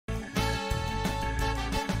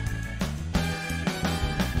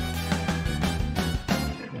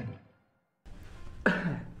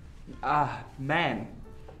Man,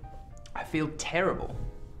 I feel terrible.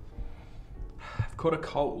 I've caught a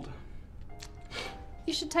cold.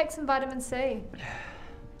 You should take some vitamin C.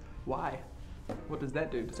 Why? What does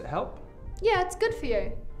that do? Does it help? Yeah, it's good for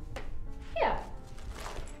you. Here.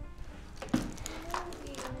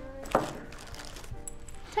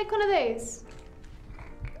 Take one of these.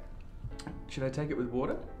 Should I take it with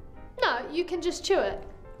water? No, you can just chew it.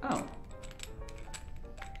 Oh.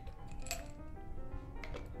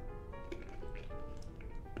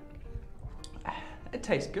 It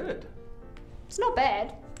tastes good. It's not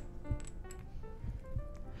bad.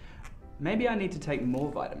 Maybe I need to take more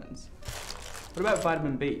vitamins. What about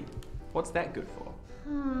vitamin B? What's that good for?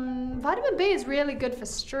 Vitamin B is really good for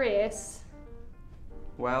stress.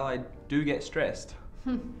 Well, I do get stressed.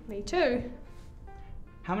 Me too.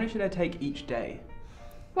 How many should I take each day?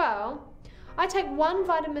 Well, I take 1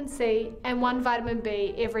 vitamin C and 1 vitamin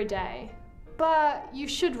B every day. But you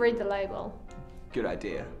should read the label. Good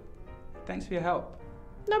idea. Thanks for your help.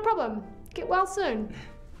 No problem. Get well soon.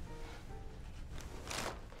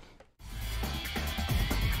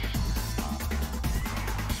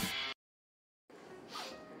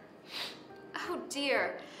 Oh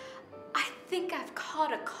dear, I think I've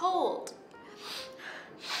caught a cold.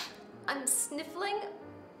 I'm sniffling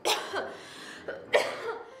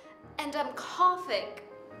and I'm coughing.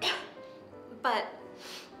 But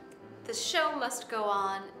the show must go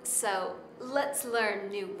on, so let's learn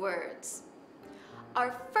new words.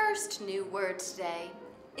 Our first new word today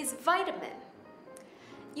is vitamin.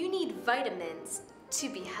 You need vitamins to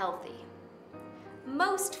be healthy.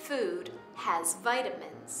 Most food has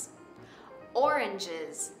vitamins.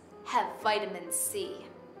 Oranges have vitamin C.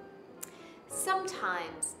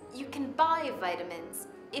 Sometimes you can buy vitamins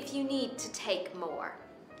if you need to take more.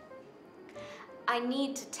 I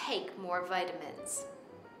need to take more vitamins.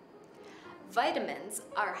 Vitamins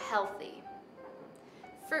are healthy.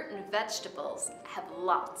 Fruit and vegetables have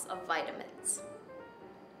lots of vitamins.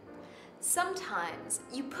 Sometimes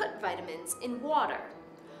you put vitamins in water,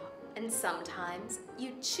 and sometimes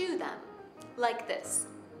you chew them, like this.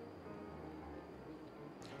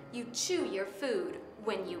 You chew your food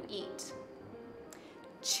when you eat.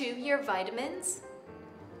 Chew your vitamins.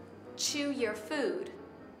 Chew your food.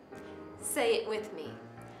 Say it with me.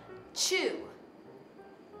 Chew.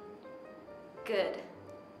 Good.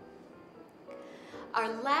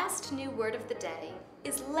 Our last new word of the day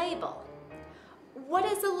is label. What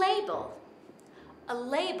is a label? A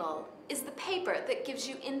label is the paper that gives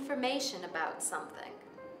you information about something.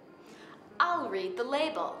 I'll read the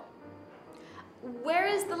label. Where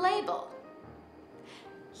is the label?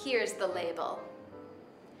 Here's the label.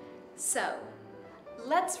 So,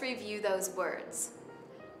 let's review those words.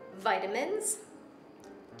 Vitamins,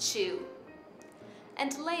 chew,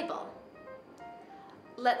 and label.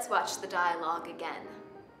 Let's watch the dialogue again.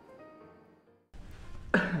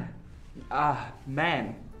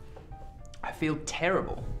 Man, I feel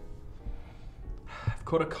terrible. I've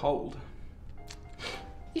caught a cold.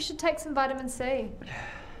 You should take some vitamin C.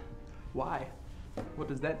 Why? What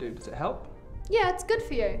does that do? Does it help? Yeah, it's good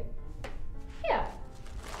for you. Here.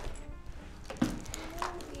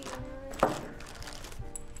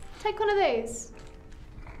 Take one of these.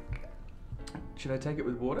 Should I take it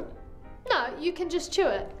with water? No, you can just chew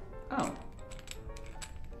it. Oh.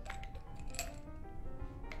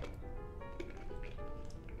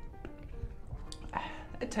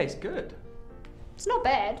 It tastes good. It's not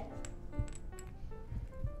bad.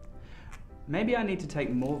 Maybe I need to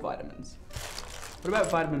take more vitamins. What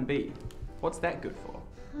about vitamin B? What's that good for?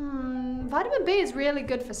 Vitamin B is really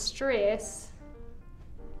good for stress.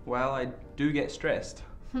 Well, I do get stressed.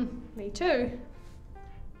 Me too.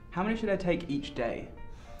 How many should I take each day?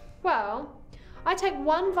 Well, I take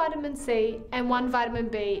 1 vitamin C and 1 vitamin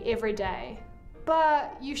B every day.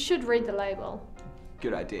 But you should read the label.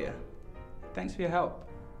 Good idea. Thanks for your help.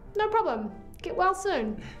 No problem. Get well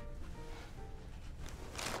soon.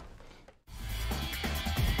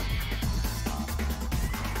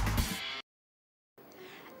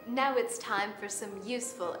 Now it's time for some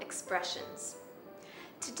useful expressions.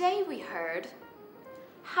 Today we heard,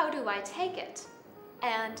 how do I take it?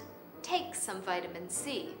 And take some vitamin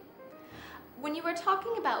C. When you are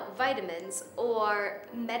talking about vitamins or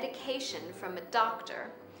medication from a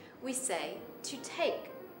doctor, we say to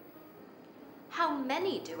take. How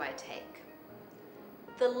many do I take?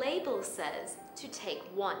 The label says to take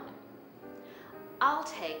 1. I'll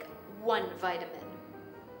take 1 vitamin.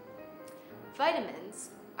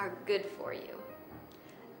 Vitamins are good for you.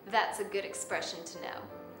 That's a good expression to know.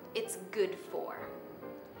 It's good for.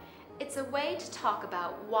 It's a way to talk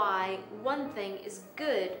about why one thing is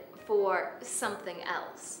good for something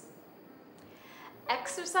else.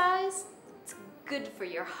 Exercise, it's good for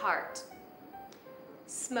your heart.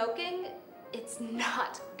 Smoking, it's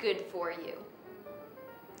not good for you.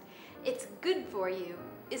 It's good for you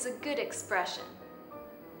is a good expression.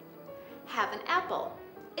 Have an apple,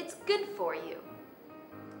 it's good for you.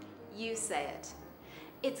 You say it.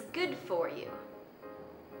 It's good for you.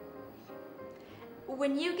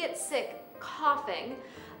 When you get sick, coughing,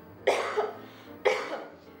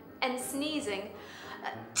 and sneezing,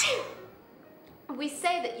 we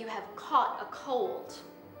say that you have caught a cold.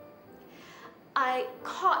 I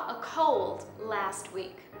caught a cold last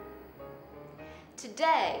week.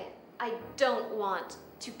 Today, I don't want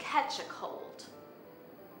to catch a cold.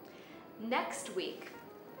 Next week,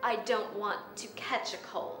 I don't want to catch a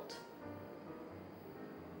cold.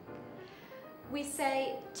 We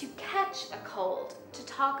say to catch a cold to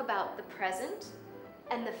talk about the present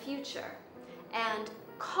and the future, and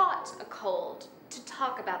caught a cold to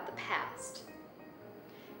talk about the past.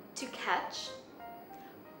 To catch,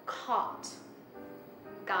 caught.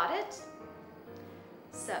 Got it?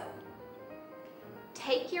 So,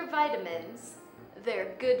 take your vitamins,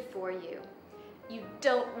 they're good for you. You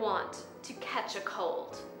don't want to catch a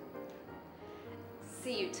cold.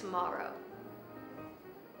 See you tomorrow.